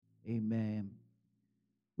Amen.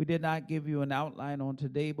 We did not give you an outline on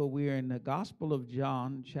today, but we are in the Gospel of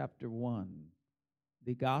John, chapter 1.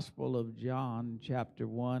 The Gospel of John, chapter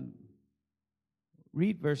 1.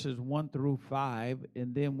 Read verses 1 through 5,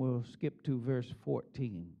 and then we'll skip to verse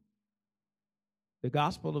 14. The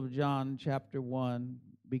Gospel of John, chapter 1,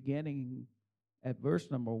 beginning at verse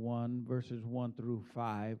number 1, verses 1 through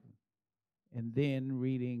 5, and then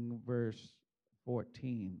reading verse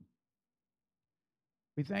 14.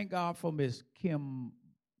 We thank God for Minister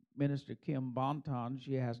Kim Bonton.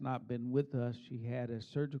 She has not been with us. She had a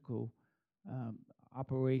surgical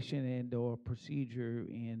operation and or procedure,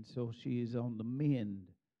 and so she is on the mend.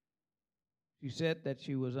 She said that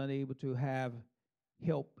she was unable to have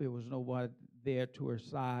help. There was nobody there to her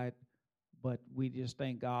side, but we just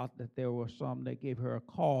thank God that there were some that gave her a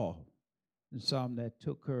call and some that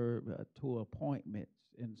took her to appointments.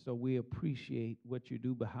 And so we appreciate what you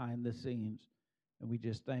do behind the scenes. And we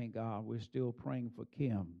just thank God. We're still praying for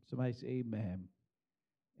Kim. Somebody say amen.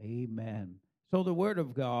 Amen. So the word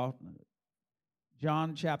of God,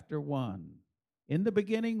 John chapter 1. In the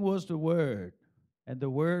beginning was the Word, and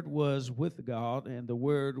the Word was with God, and the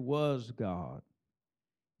Word was God.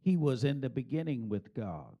 He was in the beginning with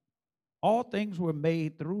God. All things were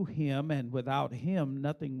made through him, and without him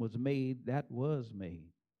nothing was made that was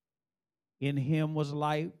made. In him was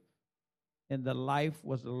life, and the life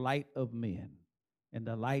was the light of men. And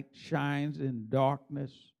the light shines in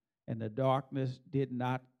darkness, and the darkness did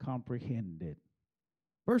not comprehend it.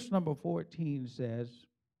 Verse number 14 says,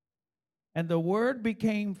 and the Word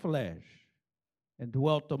became flesh and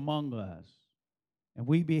dwelt among us, and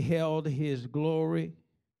we beheld his glory,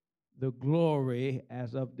 the glory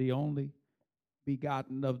as of the only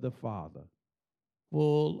begotten of the Father,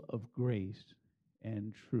 full of grace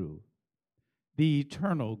and truth. The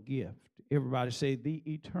eternal gift. Everybody say the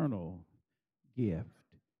eternal gift.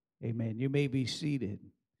 Amen. You may be seated.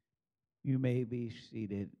 You may be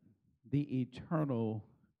seated. The eternal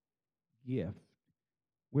gift.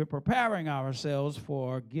 We're preparing ourselves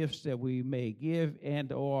for gifts that we may give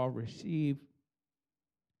and or receive.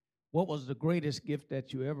 What was the greatest gift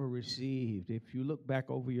that you ever received? If you look back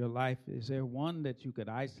over your life, is there one that you could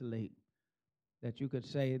isolate, that you could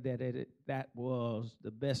say that that was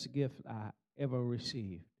the best gift I ever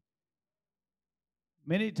received?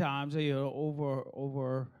 Many times,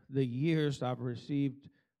 over the years, I've received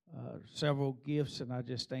several gifts, and I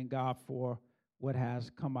just thank God for what has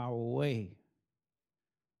come our way.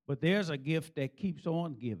 But there's a gift that keeps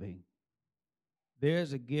on giving.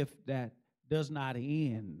 There's a gift that does not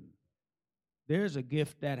end. There's a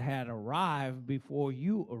gift that had arrived before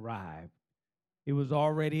you arrived. It was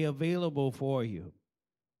already available for you.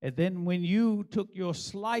 And then when you took your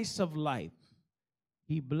slice of life,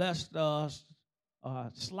 he blessed us.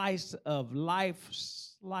 Slice of life,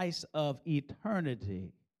 slice of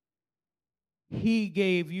eternity. He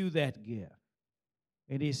gave you that gift.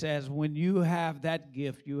 And he says, when you have that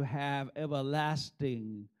gift, you have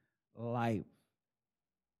everlasting life.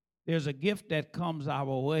 There's a gift that comes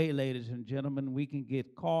our way, ladies and gentlemen. We can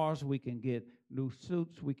get cars, we can get new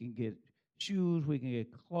suits, we can get shoes, we can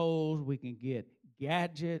get clothes, we can get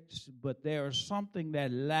gadgets, but there is something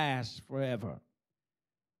that lasts forever.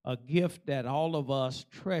 A gift that all of us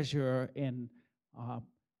treasure, and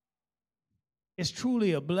it's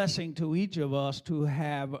truly a blessing to each of us to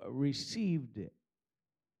have received it.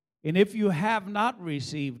 And if you have not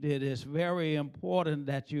received it, it's very important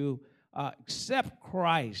that you accept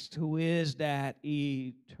Christ, who is that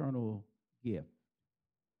eternal gift.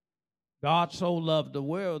 God so loved the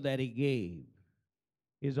world that he gave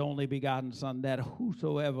his only begotten Son, that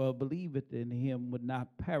whosoever believeth in him would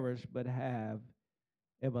not perish but have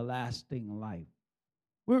everlasting life.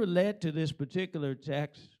 We were led to this particular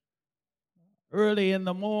text early in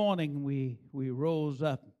the morning. We rose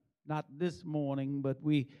up, not this morning, but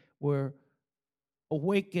we were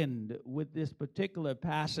awakened with this particular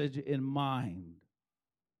passage in mind.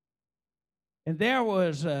 And there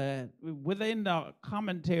was, within the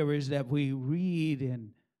commentaries that we read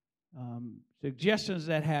and suggestions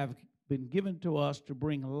that have been given to us to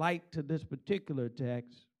bring light to this particular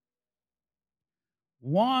text,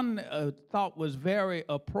 one thought was very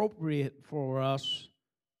appropriate for us,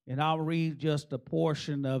 and I'll read just a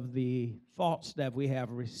portion of the thoughts that we have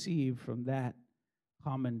received from that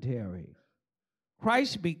commentary.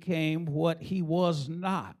 Christ became what he was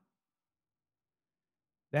not.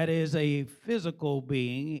 That is, a physical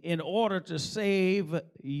being, in order to save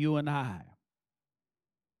you and I.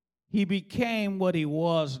 He became what he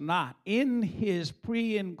was not. In his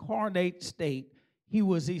pre-incarnate state, he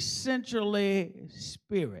was essentially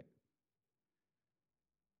spirit.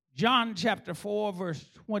 John chapter 4, verse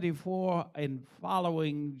 24 and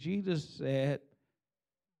following, Jesus said,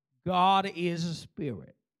 God is a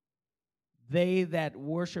spirit. They that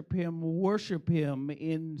worship him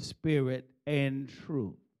in spirit and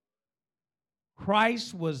truth.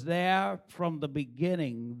 Christ was there from the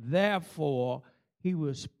beginning. Therefore, he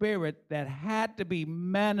was spirit that had to be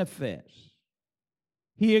manifest.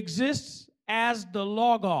 He exists as the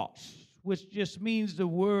Logos, which just means the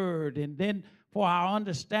word. And then for our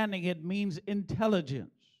understanding, it means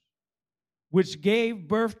intelligence, which gave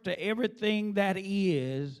birth to everything that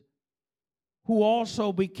is, who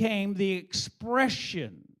also became the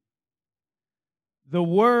expression. The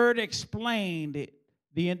word explained it.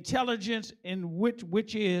 The intelligence in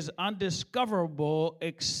which is undiscoverable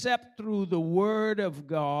except through the word of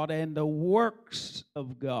God and the works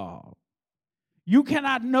of God. You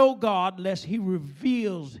cannot know God unless he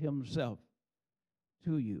reveals himself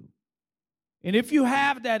to you. And if you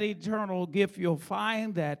have that eternal gift, you'll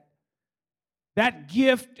find that that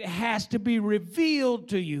gift has to be revealed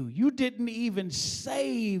to you. You didn't even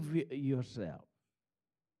save yourself.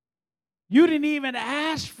 You didn't even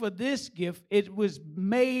ask for this gift. It was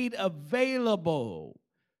made available.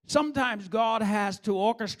 Sometimes God has to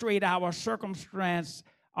orchestrate our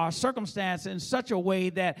circumstance in such a way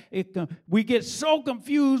that we get so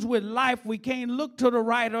confused with life we can't look to the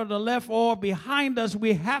right or the left or behind us.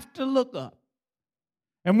 We have to look up.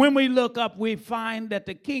 And when we look up, we find that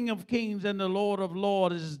the King of Kings and the Lord of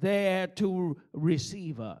Lords is there to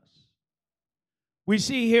receive us. We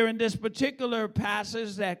see here in this particular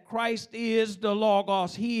passage that Christ is the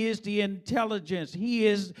Logos. He is the intelligence. He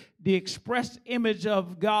is the express image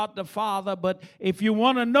of God the Father. But if you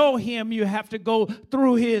want to know him, you have to go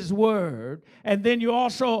through his word. And then you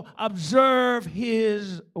also observe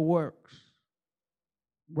his works.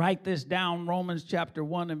 Write this down, Romans chapter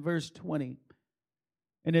 1 and verse 20.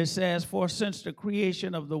 And it says, for since the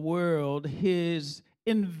creation of the world, his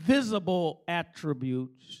invisible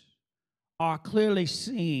attributes are clearly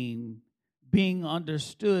seen, being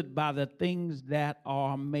understood by the things that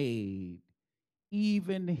are made,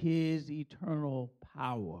 even his eternal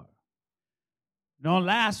power. Now,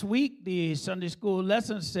 last week, the Sunday school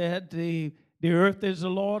lesson said the earth is the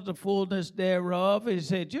Lord's, the fullness thereof. It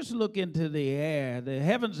said, just look into the air. The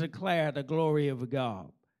heavens declare the glory of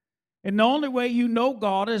God. And the only way you know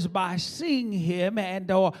God is by seeing him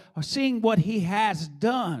or seeing what he has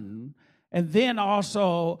done. And then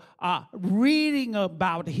also reading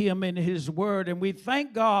about him in his word. And we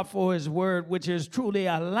thank God for his word, which is truly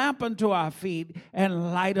a lamp unto our feet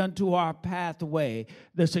and light unto our pathway.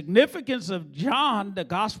 The significance of John, the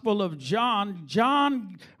Gospel of John,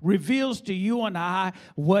 John reveals to you and I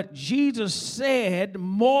what Jesus said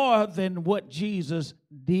more than what Jesus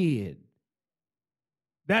did.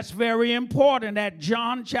 That's very important. At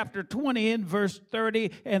John chapter 20 and verse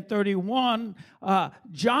 30 and 31,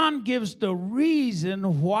 John gives the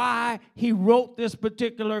reason why he wrote this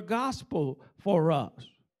particular gospel for us.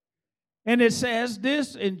 And it says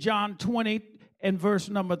this in John 20 and verse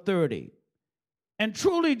number 30. And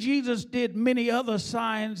truly Jesus did many other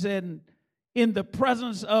signs in the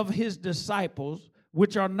presence of his disciples,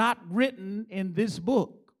 which are not written in this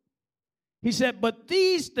book. He said, but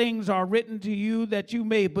these things are written to you that you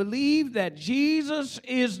may believe that Jesus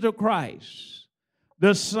is the Christ,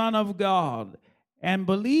 the Son of God. And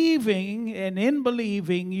in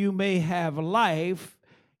believing, you may have life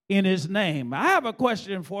in his name. I have a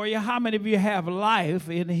question for you. How many of you have life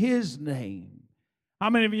in his name? How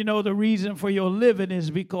many of you know the reason for your living is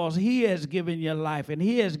because he has given you life and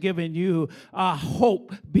he has given you a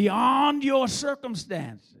hope beyond your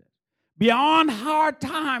circumstances? Beyond hard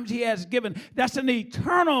times he has given. That's an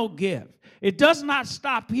eternal gift. It does not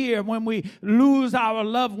stop here when we lose our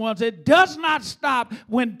loved ones. It does not stop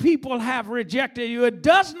when people have rejected you. It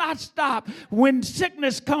does not stop when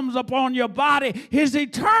sickness comes upon your body. His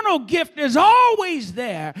eternal gift is always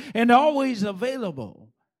there and always available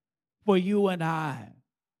for you and I.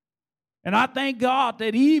 And I thank God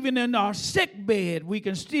that even in our sick bed, we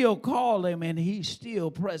can still call him and he's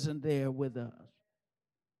still present there with us.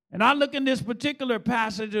 And I look in this particular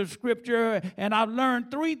passage of Scripture, and I've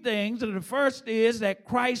learned three things. And the first is that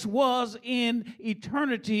Christ was in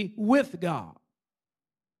eternity with God.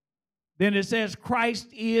 Then it says Christ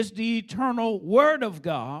is the eternal Word of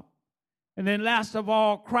God. And then last of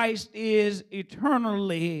all, Christ is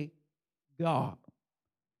eternally God.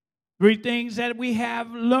 Three things that we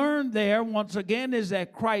have learned there, once again, is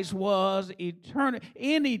that Christ was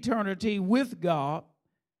in eternity with God.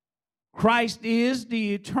 Christ is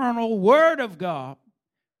the eternal Word of God.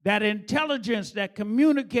 that intelligence that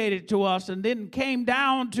communicated to us and then came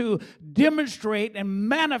down to demonstrate and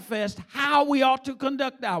manifest how we ought to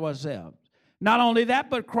conduct ourselves. Not only that,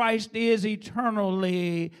 but Christ is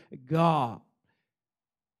eternally God.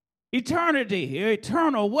 Eternity,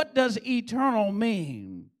 eternal. What does eternal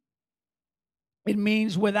mean? It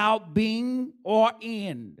means without being or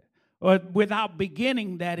end, or without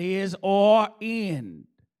beginning, that is, or end.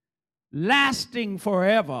 Lasting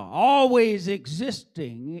forever, always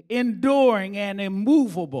existing, enduring, and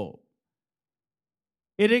immovable.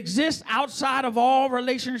 It exists outside of all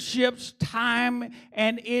relationships, time,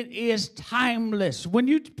 and it is timeless. When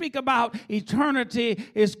you speak about eternity,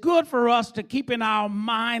 it's good for us to keep in our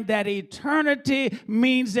mind that eternity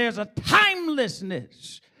means there's a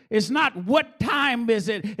timelessness. It's not what time is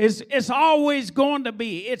it. It's always going to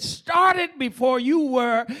be. It started before you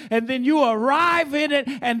were, and then you arrive in it,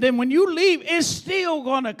 and then when you leave, it's still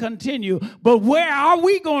going to continue. But where are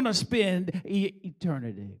we going to spend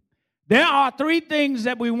eternity? There are three things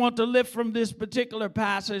that we want to lift from this particular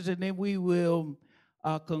passage, and then we will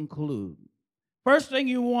conclude. First thing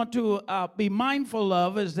you want to be mindful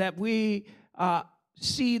of is that we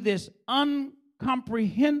see this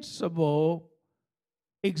incomprehensible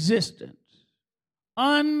existence,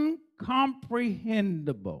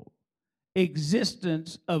 uncomprehendable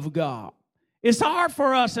existence of God. It's hard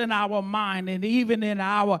for us in our mind and even in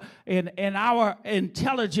our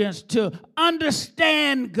intelligence to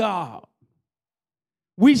understand God.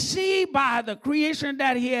 We see by the creation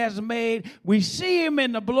that he has made, we see him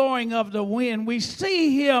in the blowing of the wind. We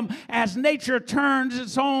see him as nature turns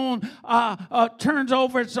over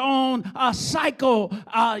its own cycle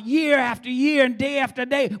year after year and day after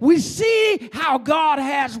day. We see how God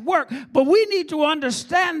has worked, but we need to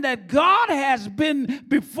understand that God has been,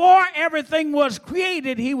 before everything was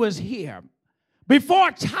created, he was here. Before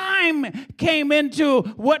time came into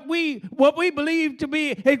what we believe to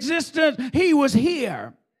be existence, he was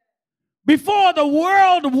here. Before the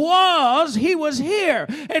world was, he was here.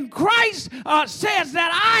 And Christ says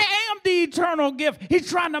that I am the eternal gift. He's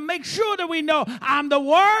trying to make sure that we know I'm the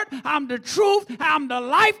Word, I'm the truth, I'm the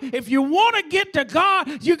life. If you want to get to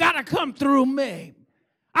God, you got to come through me.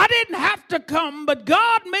 I didn't have to come, but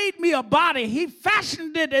God made me a body. He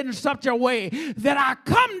fashioned it in such a way that I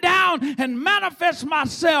come down and manifest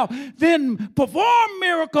myself, then perform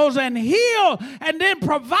miracles and heal, and then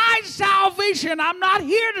provide salvation. I'm not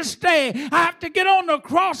here to stay. I have to get on the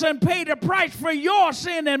cross and pay the price for your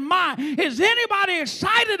sin and mine. Is anybody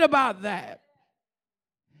excited about that?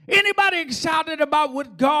 Anybody excited about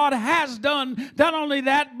what God has done? Not only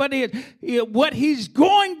that, but what he's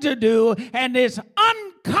going to do, and it's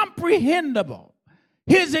incomprehensible.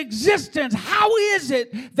 His existence, how is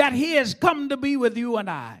it that he has come to be with you and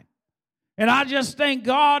I? And I just thank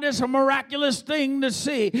God it's a miraculous thing to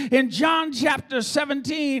see. In John chapter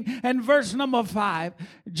 17 and verse number 5,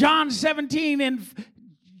 John chapter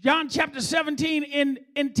 17 in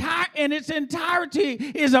its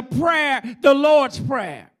entirety is a prayer, the Lord's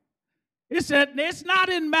Prayer. It's not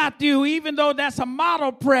in Matthew, even though that's a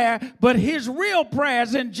model prayer, but his real prayer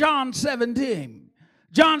is in John 17.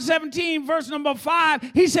 John 17, verse number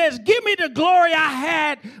 5, he says, give me the glory I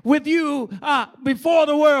had with you before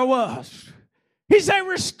the world was. He said,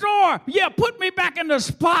 restore. Yeah, put me back in the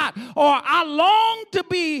spot. Or I long to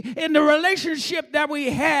be in the relationship that we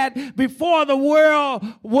had before the world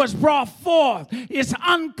was brought forth. It's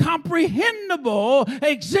incomprehensible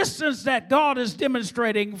existence that God is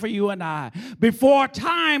demonstrating for you and I. Before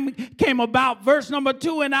time came about, verse number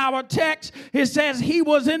 2 in our text, it says he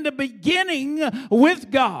was in the beginning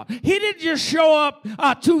with God. He didn't just show up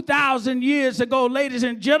 2,000 years ago, ladies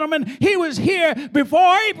and gentlemen. He was here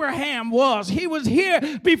before Abraham was. He was here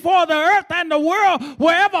before the earth and the world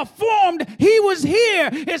were ever formed. He was here.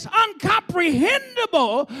 It's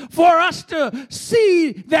incomprehensible for us to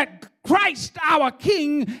see that Christ, our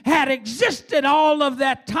King, had existed all of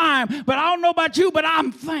that time. But I don't know about you, but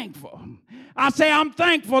I'm thankful. I say I'm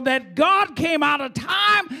thankful that God came out of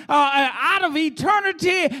time, out of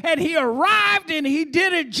eternity, and he arrived and he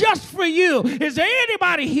did it just for you. Is there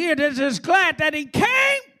anybody here that is glad that he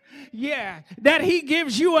came? Yeah, that he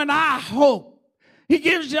gives you and I hope. He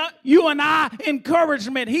gives you and I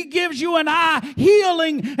encouragement. He gives you and I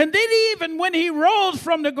healing. And then even when he rose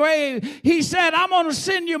from the grave, he said, I'm going to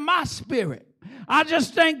send you my spirit. I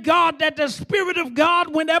just thank God that the Spirit of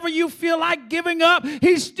God, whenever you feel like giving up,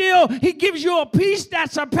 he gives you a peace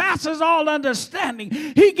that surpasses all understanding.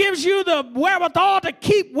 He gives you the wherewithal to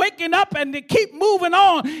keep waking up and to keep moving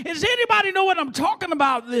on. Does anybody know what I'm talking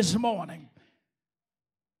about this morning?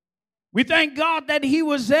 We thank God that he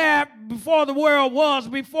was there before the world was,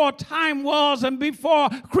 before time was, and before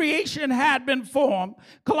creation had been formed.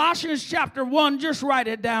 Colossians chapter 1, just write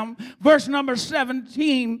it down. Verse number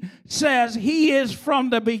 17 says, he is from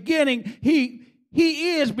the beginning. He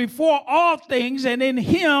is before all things, and in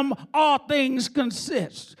him all things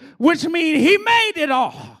consist. Which means he made it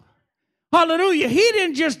all. Hallelujah. He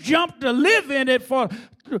didn't just jump to live in it for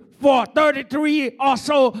 33 or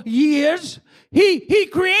so years. He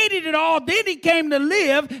created it all, then he came to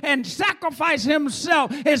live and sacrifice himself.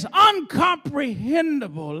 It's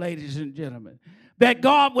incomprehensible, ladies and gentlemen, that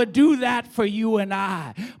God would do that for you and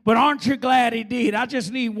I. But aren't you glad he did? I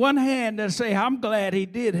just need one hand to say, I'm glad he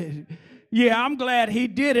did it. Yeah, I'm glad he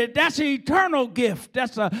did it. That's an eternal gift.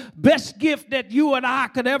 That's the best gift that you and I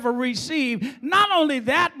could ever receive. Not only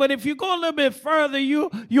that, but if you go a little bit further,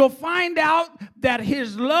 you'll find out that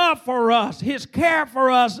his love for us, his care for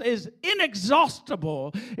us is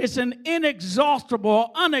inexhaustible. It's an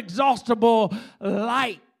inexhaustible, unexhaustible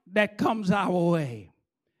light that comes our way.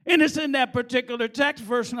 And it's in that particular text,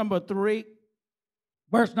 verse number 3.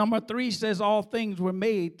 Verse number 3 says, all things were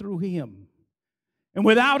made through him. And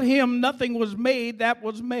without him, nothing was made that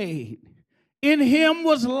was made. In him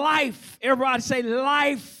was life. Everybody say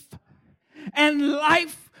life. And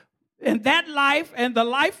life, and that life, and the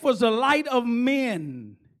life was the light of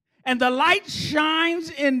men. And the light shines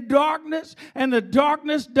in darkness, and the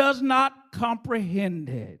darkness does not comprehend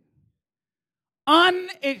it.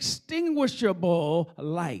 Unextinguishable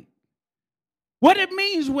light. What it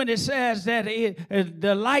means when it says that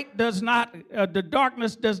the light does not, the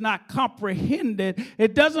darkness does not comprehend it,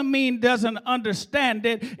 it doesn't mean doesn't understand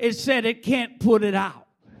it. It said it can't put it out.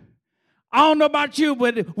 I don't know about you,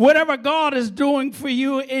 but whatever God is doing for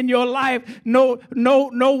you in your life, no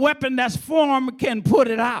weapon that's formed can put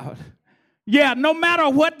it out. Yeah, no matter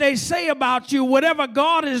what they say about you, whatever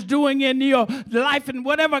God is doing in your life and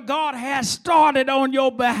whatever God has started on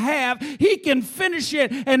your behalf, he can finish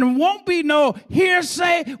it and won't be no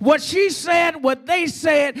hearsay, what she said, what they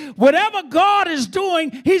said. Whatever God is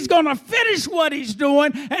doing, he's going to finish what he's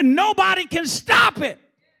doing and nobody can stop it.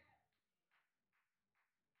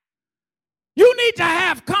 You need to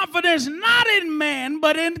have confidence not in man,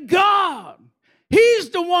 but in God. He's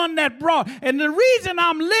the one that brought. And the reason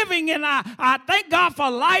I'm living, and I thank God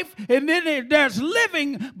for life, and then there's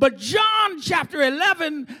living. But John chapter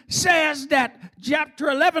 11 says that, chapter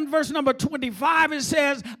 11, verse number 25, it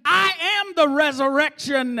says, I am the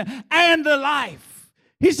resurrection and the life.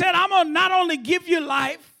 He said, I'm going to not only give you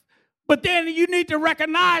life, but then you need to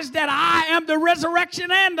recognize that I am the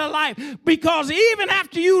resurrection and the life. Because even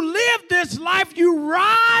after you live this life, you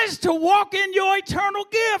rise to walk in your eternal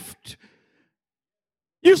gift.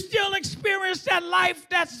 You still experience that life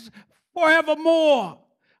that's forevermore.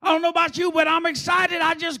 I don't know about you, but I'm excited.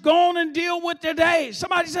 I just go on and deal with today.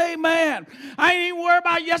 Somebody say amen. I ain't even worried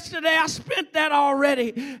about yesterday. I spent that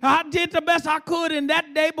already. I did the best I could in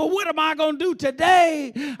that day, but what am I going to do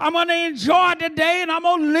today? I'm going to enjoy today, and I'm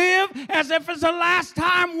going to live as if it's the last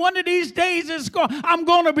time. One of these days I'm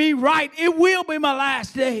going to be right. It will be my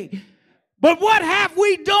last day. But what have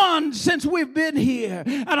we done since we've been here?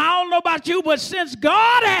 And I don't know about you, but since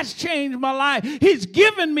God has changed my life, he's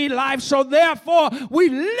given me life. So therefore, we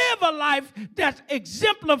live a life that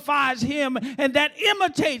exemplifies him and that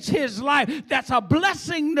imitates his life. That's a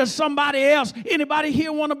blessing to somebody else. Anybody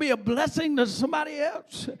here want to be a blessing to somebody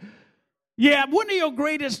else? Yeah, one of your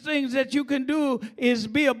greatest things that you can do is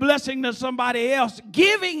be a blessing to somebody else,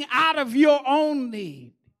 giving out of your own need.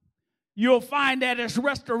 You'll find that there's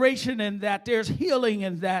restoration in that. There's healing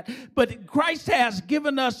in that. But Christ has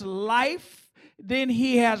given us life. Then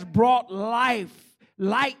he has brought light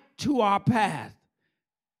to our path.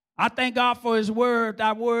 I thank God for his word.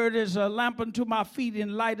 That word is a lamp unto my feet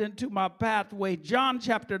and light unto my pathway. John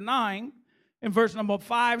chapter 9 and verse number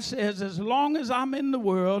 5 says, as long as I'm in the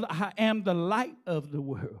world, I am the light of the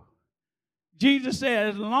world. Jesus said,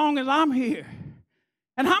 as long as I'm here.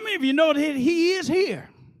 And how many of you know that he is here?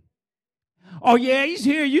 Oh, yeah, he's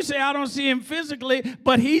here. You say, I don't see him physically,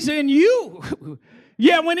 but he's in you.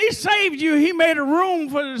 Yeah, when he saved you, he made a room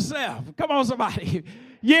for himself. Come on, somebody.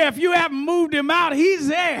 Yeah, if you haven't moved him out, he's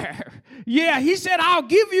there. Yeah, he said, I'll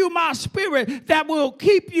give you my spirit that will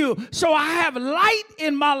keep you. So I have light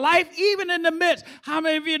in my life, even in the midst. How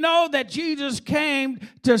many of you know that Jesus came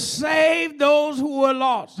to save those who were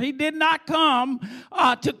lost? He did not come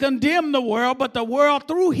to condemn the world, but the world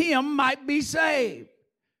through him might be saved.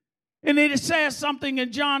 And it says something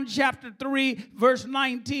in John chapter 3, verse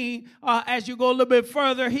 19, as you go a little bit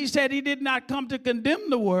further. He said he did not come to condemn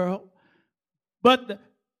the world, but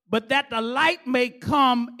that the light may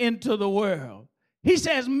come into the world. He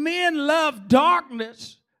says men love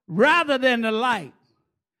darkness rather than the light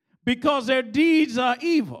because their deeds are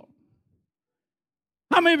evil.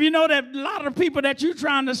 How many of you know that a lot of people that you're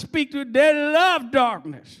trying to speak to, they love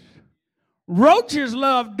darkness? Roaches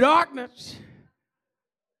love darkness.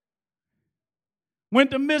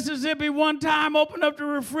 Went to Mississippi one time, opened up the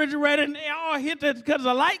refrigerator, and they all hit it because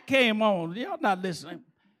the light came on. Y'all not listening.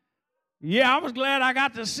 Yeah, I was glad I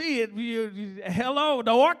got to see it. Hello,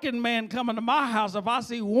 the orchid man coming to my house if I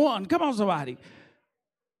see one. Come on, somebody.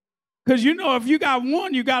 Because you know if you got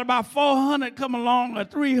one, you got about 400 come along, or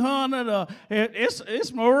 300.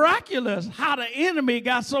 It's miraculous how the enemy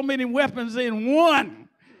got so many weapons in one.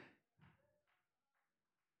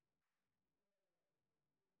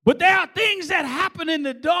 But there are things that happen in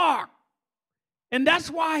the dark. And that's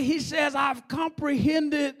why he says, I've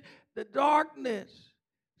comprehended the darkness.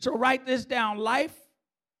 So write this down, life,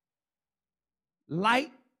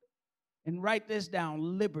 light, and write this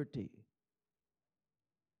down, liberty.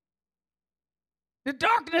 The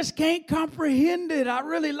darkness can't comprehend it. I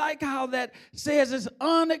really like how that says it's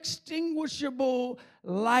unextinguishable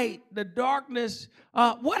light. The darkness,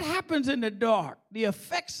 what happens in the dark? The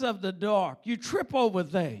effects of the dark. You trip over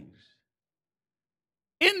things.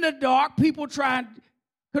 In the dark, people try and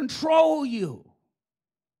control you.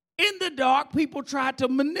 In the dark, people try to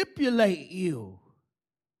manipulate you.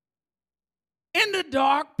 In the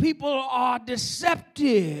dark, people are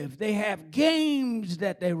deceptive. They have games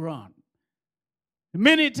that they run.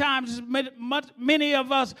 Many times, many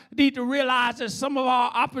of us need to realize that some of our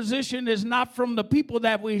opposition is not from the people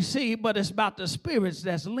that we see, but it's about the spirits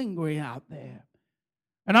that's lingering out there.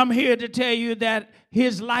 And I'm here to tell you that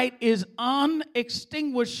his light is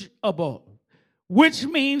unextinguishable, which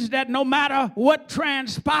means that no matter what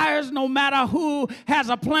transpires, no matter who has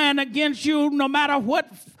a plan against you, no matter what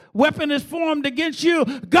weapon is formed against you,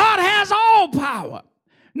 God has all power.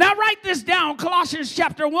 Now write this down, Colossians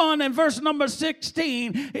chapter 1 and verse number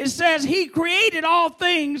 16. It says, he created all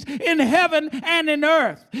things in heaven and in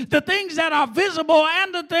earth, the things that are visible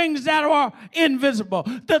and the things that are invisible,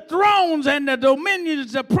 the thrones and the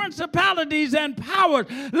dominions, the principalities and powers.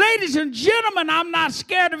 Ladies and gentlemen, I'm not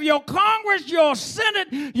scared of your Congress, your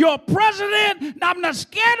Senate, your president. I'm not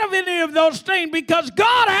scared of any of those things because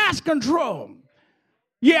God has control.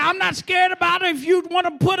 Yeah, I'm not scared about it. If you want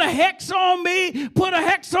to put a hex on me, put a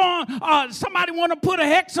hex on, somebody want to put a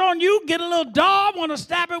hex on you, get a little dog, want to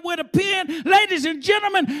stab it with a pin. Ladies and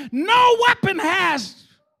gentlemen, no weapon can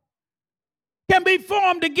be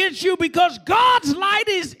formed against you because God's light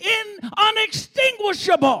is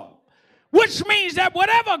unextinguishable. Which means that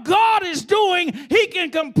whatever God is doing, he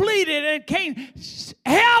can complete it. And can't,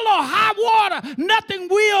 hell or high water, nothing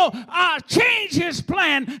will change his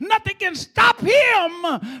plan. Nothing can stop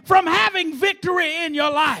him from having victory in your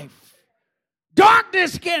life.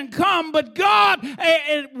 Darkness can come, but God,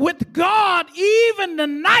 with God, even the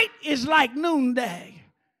night is like noonday.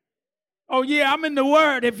 Oh, yeah, I'm in the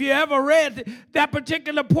Word. If you ever read that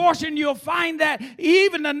particular portion, you'll find that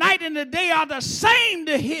even the night and the day are the same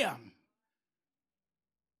to him.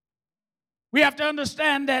 We have to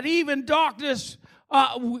understand that even darkness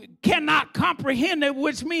cannot comprehend it,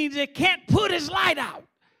 which means it can't put his light out.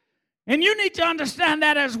 And you need to understand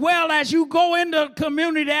that as well as you go into a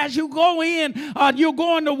community, as you go in, you're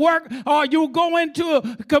going to work, or you go into a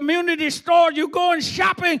community store, you're going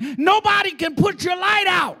shopping, nobody can put your light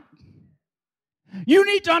out. You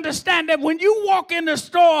need to understand that when you walk in the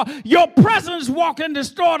store, your presence walks in the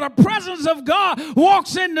store. The presence of God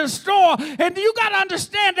walks in the store. And you got to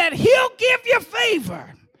understand that he'll give you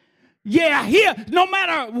favor. Yeah, no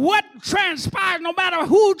matter what transpires, no matter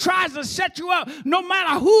who tries to set you up, no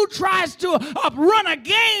matter who tries to run a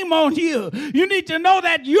game on you, you need to know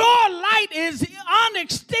that your light is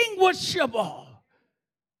unextinguishable.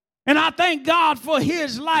 And I thank God for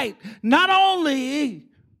his light. Not only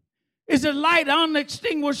is the light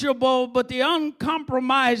unextinguishable, but the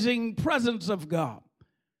uncompromising presence of God.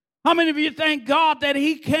 How many of you thank God that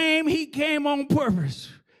he came on purpose?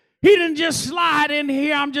 He didn't just slide in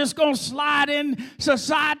here. I'm just going to slide in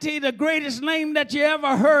society, the greatest name that you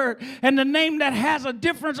ever heard, and the name that has a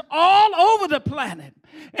difference all over the planet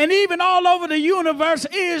and even all over the universe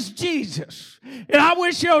is Jesus. And I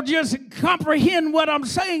wish you'll just comprehend what I'm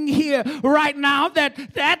saying here right now, that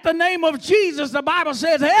at the name of Jesus, the Bible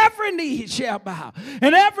says every knee shall bow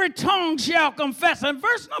and every tongue shall confess. And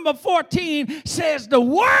verse number 14 says the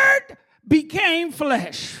Word became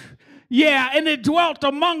flesh. Yeah, and it dwelt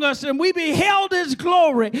among us, and we beheld his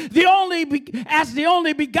glory, as the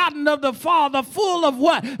only begotten of the Father, full of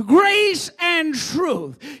what? Grace and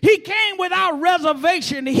truth. He came without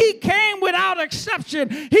reservation. He came without exception.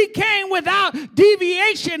 He came without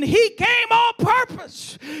deviation. He came on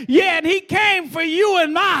purpose. Yeah, and he came for you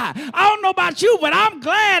and I. I don't know about you, but I'm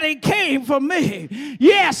glad he came for me.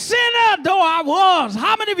 Yeah, sinner though I was.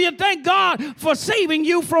 How many of you thank God for saving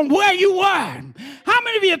you from where you were? How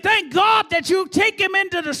many of you thank God that you take him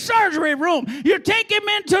into the surgery room? You take him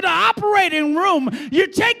into the operating room. You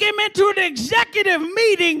take him into the executive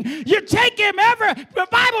meeting. You take him the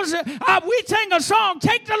Bible says, we sing a song,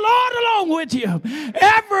 take the Lord along with you.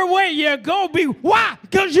 Everywhere you go, why?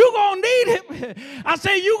 Because you're going to need him. I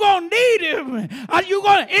say you're going to need him.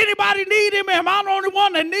 Anybody need him? Am I the only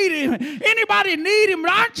one that need him? Anybody need him?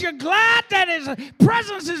 Aren't you glad that his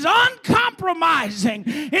presence is uncompromising?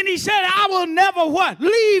 And he said, I will never what?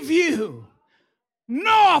 Leave you,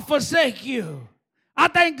 nor forsake you. I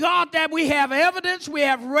thank God that we have evidence, we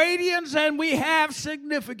have radiance, and we have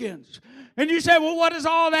significance. And you say, well, what does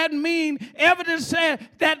all that mean? Evidence said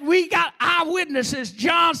that we got eyewitnesses.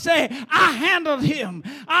 John said, I handled him.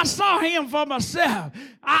 I saw him for myself.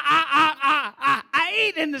 I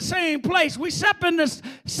ate in the same place. We slept in the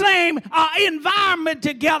same environment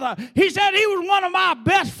together. He said he was one of my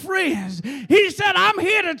best friends. He said, I'm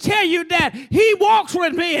here to tell you that he walks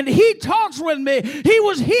with me and he talks with me. He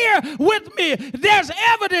was here with me. There's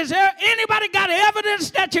evidence. Anybody got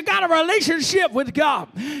evidence that you got a relationship with God?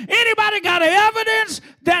 Anybody got evidence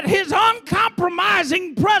that his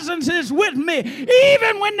uncompromising presence is with me?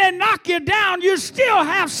 Even when they knock you down, you still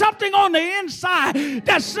have something on the inside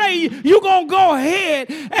that say you're going to go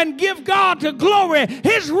ahead and give God the glory.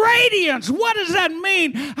 His radiance, what does that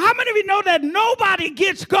mean? How many of you know that nobody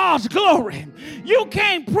gets God's glory? You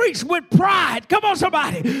can't preach with pride. Come on,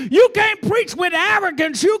 somebody. You can't preach with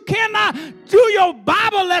arrogance. You cannot do your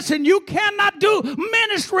Bible lesson. You cannot do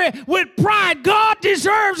ministry with pride. God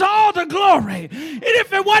deserves all the glory. And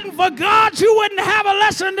if it wasn't for God, you wouldn't have a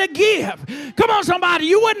lesson to give. Come on, somebody.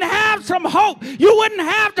 You wouldn't have some hope. You wouldn't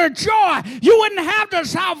have the joy. You wouldn't have the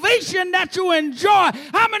salvation that you enjoy.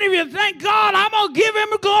 How many of you thank God? I'm going to give him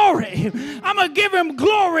glory. I'm going to give him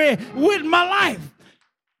glory with my life.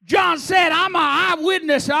 John said, I'm an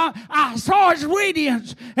eyewitness. I saw his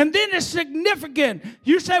radiance. And then it's significant.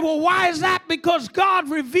 You say, well, why is that? Because God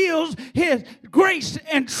reveals his grace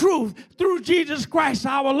and truth through Jesus Christ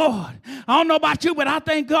our Lord. I don't know about you, but I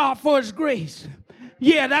thank God for his grace.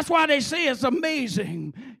 Yeah, that's why they say it's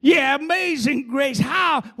amazing. Yeah, amazing grace.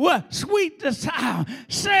 How, what, sweet the sound.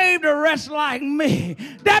 Saved a wretch like me.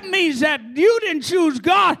 That means that you didn't choose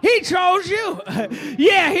God. He chose you.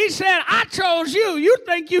 Yeah, he said, I chose you. You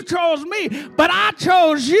think you chose me, but I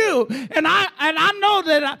chose you. And I know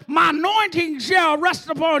that my anointing shall rest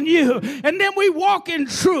upon you. And then we walk in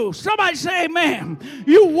truth. Somebody say amen.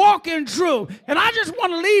 You walk in truth. And I just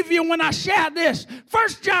want to leave you when I share this. 1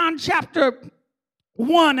 John chapter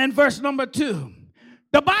 1 and verse number 2.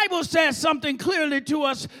 The Bible says something clearly to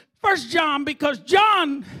us. 1 John, because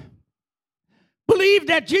John believed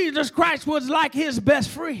that Jesus Christ was like his best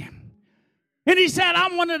friend. And he said,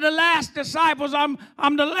 I'm one of the last disciples. I'm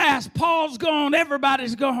the last. Paul's gone.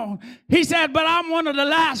 Everybody's gone. He said, but I'm one of the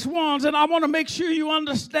last ones, and I want to make sure you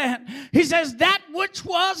understand. He says, that which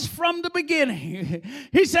was from the beginning.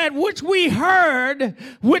 He said, which we heard,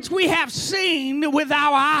 which we have seen with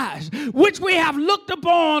our eyes, which we have looked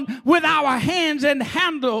upon with our hands and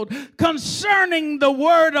handled concerning the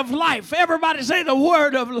word of life. Everybody say the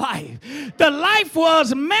word of life. The life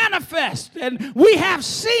was manifest, and we have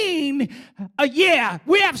seen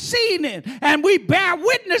we have seen it, and we bear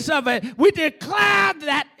witness of it. We declare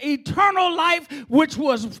that eternal life which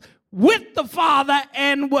was with the Father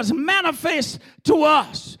and was manifest to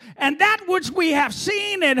us. And that which we have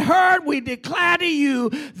seen and heard, we declare to you,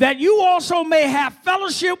 that you also may have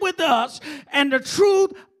fellowship with us. And the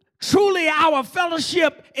truly our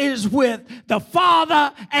fellowship is with the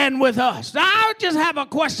Father and with us. Now, I just have a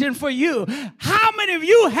question for you. How many of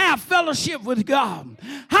you have fellowship with God?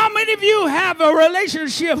 How many of you have a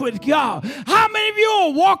relationship with God? How many of you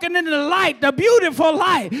are walking in the light, the beautiful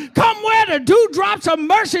light? Come where the dewdrops of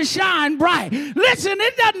mercy shine bright. Listen,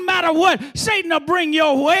 it doesn't matter what Satan will bring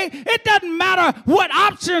your way. It doesn't matter what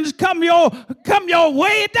options come your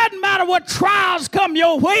way. It doesn't matter what trials come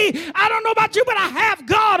your way. I don't know about you, but I have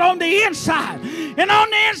God on the inside. And on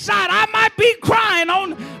the inside, I might be crying.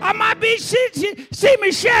 I might be see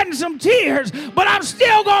me shedding some tears, but I'm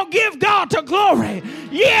still going to give God the glory.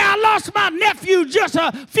 Yeah, I lost my nephew just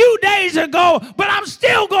a few days ago, but I'm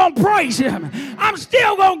still going to praise him. I'm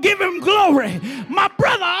still going to give him glory. My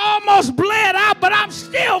brother almost almost bled out, but I'm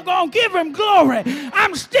still going to give him glory.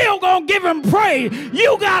 I'm still going to give him praise.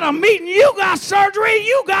 You got a meeting, you got surgery,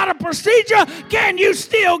 you got a procedure. Can you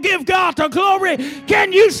still give God the glory?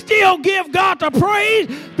 Can you still give God the praise?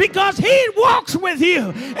 Because he walks with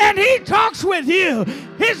you and he talks with you.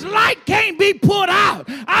 His light can't be put out.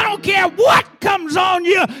 I don't care what comes on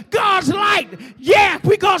you. God's light, yeah,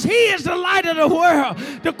 because he is the light of the world.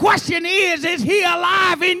 The question is he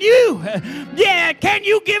alive in you? Yeah, can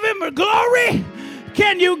you give him the glory?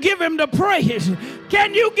 Can you give him the praise?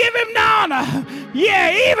 Can you give him the honor?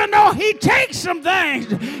 Yeah, even though he takes some things,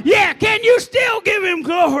 yeah, can you still give him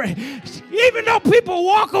glory? Even though people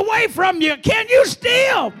walk away from you, can you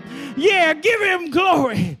still, yeah, give him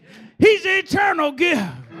glory? He's the eternal gift.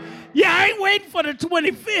 Yeah, I ain't waiting for the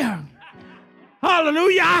 25th.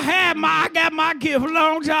 Hallelujah. I got my gift a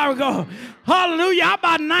long time ago. Hallelujah. I'm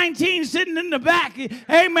about 19 sitting in the back.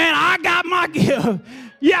 Amen. I got my gift.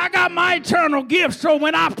 Yeah, I got my eternal gift. So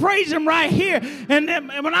when I praise him right here, and then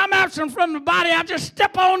when I'm absent from the body, I just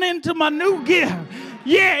step on into my new gift.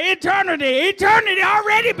 Yeah, eternity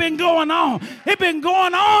already been going on. It been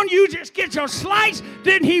going on. You just get your slice,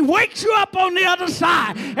 then he wakes you up on the other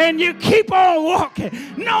side, and you keep on walking.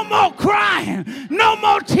 No more crying, no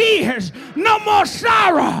more tears, no more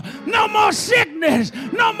sorrow, no more sickness,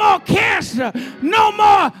 no more cancer, no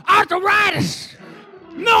more arthritis,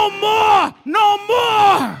 no more.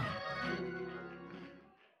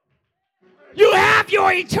 You have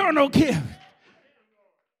your eternal gift.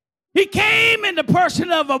 He came in the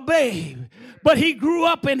person of a babe, but he grew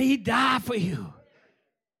up and he died for you.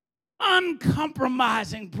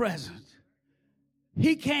 Uncompromising presence.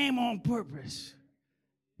 He came on purpose.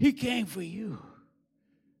 He came for you.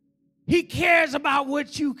 He cares about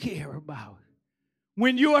what you care about.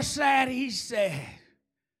 When you're sad, he's sad.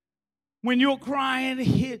 When you're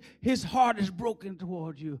crying, his heart is broken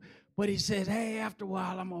toward you. But he says, hey, after a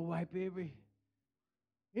while, I'm going to wipe every.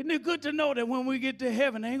 Isn't it good to know that when we get to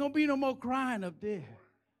heaven, there ain't going to be no more crying up there.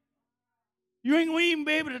 You ain't going to even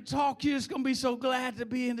be able to talk. You're just going to be so glad to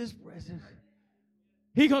be in his presence.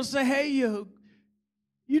 He going to say, hey, you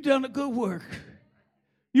done a good work.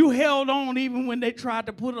 You held on even when they tried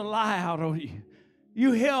to put a lie out on you.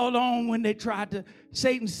 You held on when they tried to,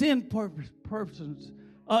 Satan send persons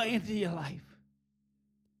into your life.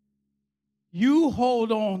 You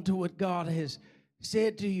hold on to what God has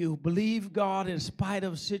said to you. Believe God in spite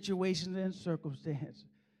of situations and circumstances.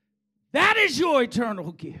 That is your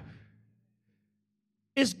eternal gift.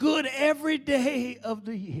 It's good every day of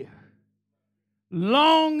the year.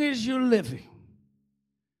 Long as you're living,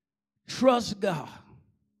 trust God.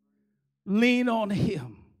 Lean on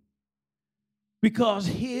him. Because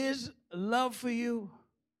his love for you,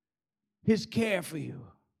 his care for you,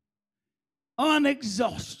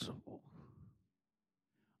 unexhaustible,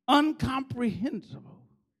 uncomprehensible,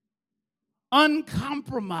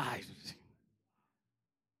 uncompromised.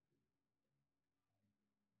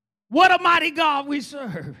 What a mighty God we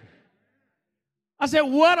serve. I said,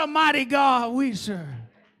 what a mighty God we serve.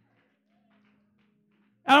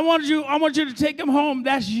 And I want you to take him home.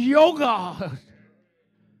 That's your God.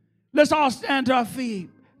 Let's all stand to our feet.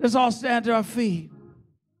 Let's all stand to our feet.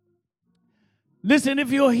 Listen,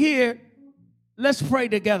 if you're here, let's pray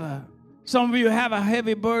together. Some of you have a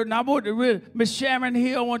heavy burden. I want to Miss Sharon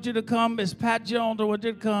here, I want you to come. Miss Pat Jones, I want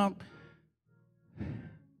you to come.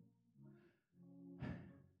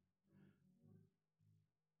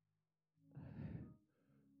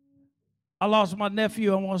 I lost my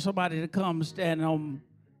nephew. I want somebody to come and stand on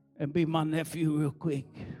and be my nephew real quick.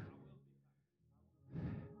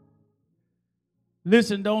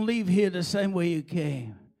 Listen, don't leave here the same way you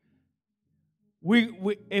came.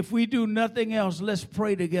 If we do nothing else, let's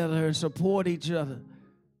pray together and support each other.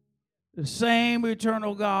 The same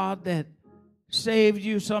eternal God that saved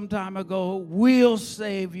you some time ago will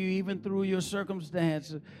save you even through your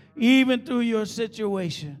circumstances, even through your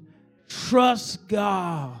situation. Trust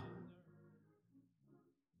God.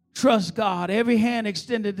 Trust God. Every hand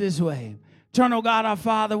extended this way. Eternal God, our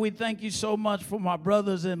Father, we thank you so much for my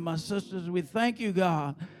brothers and my sisters. We thank you,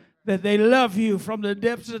 God, that they love you from the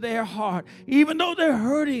depths of their heart, even though they're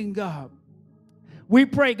hurting, God. We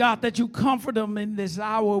pray, God, that you comfort them in this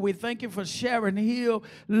hour. We thank you for Sharon Hill.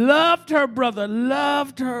 Loved her brother.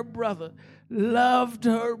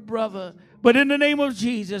 But in the name of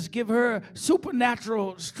Jesus, give her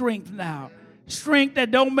supernatural strength now. Strength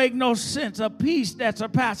that don't make no sense, a peace that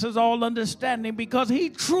surpasses all understanding, because he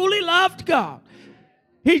truly loved God.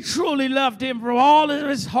 He truly loved him from all of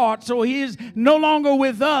his heart. So he is no longer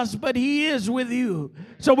with us, but he is with you.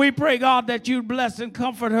 So we pray, God, that you bless and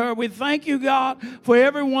comfort her. We thank you, God, for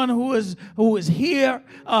everyone who is here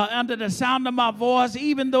under the sound of my voice,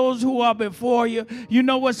 even those who are before you. You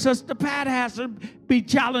know what Sister Pat has to be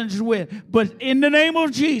challenged with. But in the name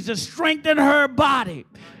of Jesus, strengthen her body,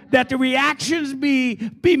 that the reactions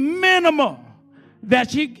be minimal,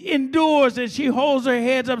 that she endures and she holds her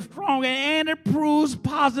head up strong, and it proves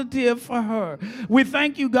positive for her. We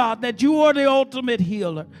thank you, God, that you are the ultimate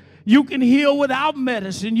healer. You can heal without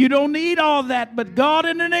medicine. You don't need all that. But God,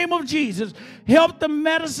 in the name of Jesus, help the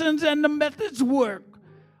medicines and the methods work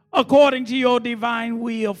according to your divine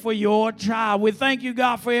will for your child. We thank you,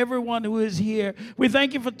 God, for everyone who is here. We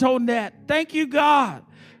thank you for Tonette. Thank you, God.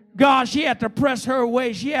 God, she had to press her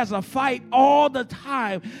way. She has to fight all the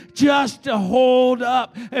time just to hold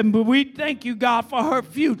up. And we thank you, God, for her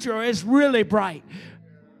future. It's really bright.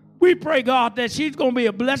 We pray, God, that she's going to be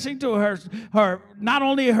a blessing to her, not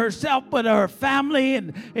only herself, but her family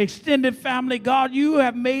and extended family. God, you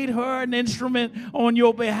have made her an instrument on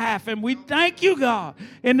your behalf. And we thank you, God,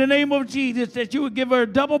 in the name of Jesus, that you would give her a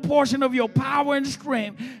double portion of your power and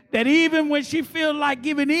strength, that even when she feels like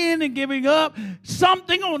giving in and giving up,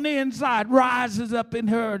 something on the inside rises up in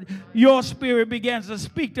her. Your spirit begins to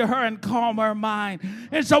speak to her and calm her mind.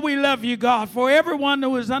 And so we love you, God, for everyone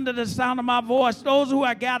who is under the sound of my voice, those who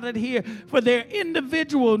are gathered here for their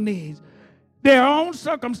individual needs, their own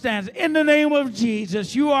circumstance. In the name of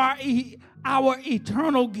Jesus, you are our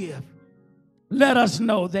eternal gift. Let us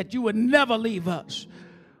know that you would never leave us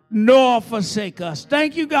nor forsake us.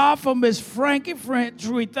 Thank you, God, for Miss Frankie French.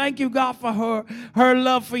 We thank you, God, for her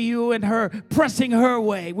love for you and her pressing her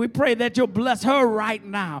way. We pray that you'll bless her right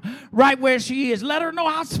now, right where she is. Let her know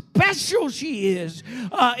how special she is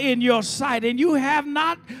in your sight. And you have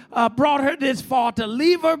not brought her this far to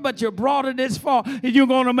leave her, but you brought her this far, and you're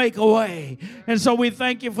going to make a way. And so we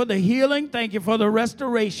thank you for the healing. Thank you for the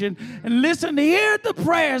restoration. And listen, hear the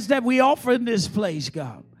prayers that we offer in this place,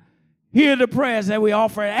 God. Hear the prayers that we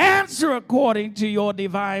offer. Answer according to your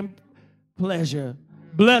divine pleasure.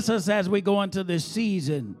 Bless us as we go into this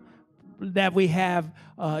season, that we have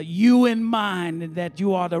you in mind and that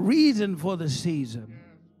you are the reason for the season.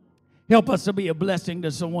 Help us to be a blessing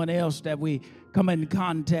to someone else that we come in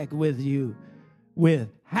contact with you with.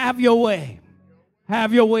 Have your way.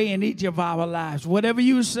 Have your way in each of our lives. Whatever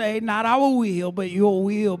you say, not our will, but your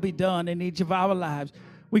will be done in each of our lives.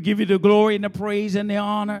 We give you the glory and the praise and the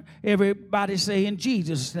honor. Everybody say in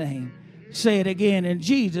Jesus' name. Say it again, in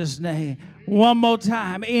Jesus' name. One more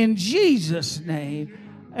time, in Jesus' name.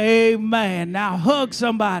 Amen. Now hug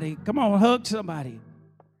somebody. Come on, hug somebody.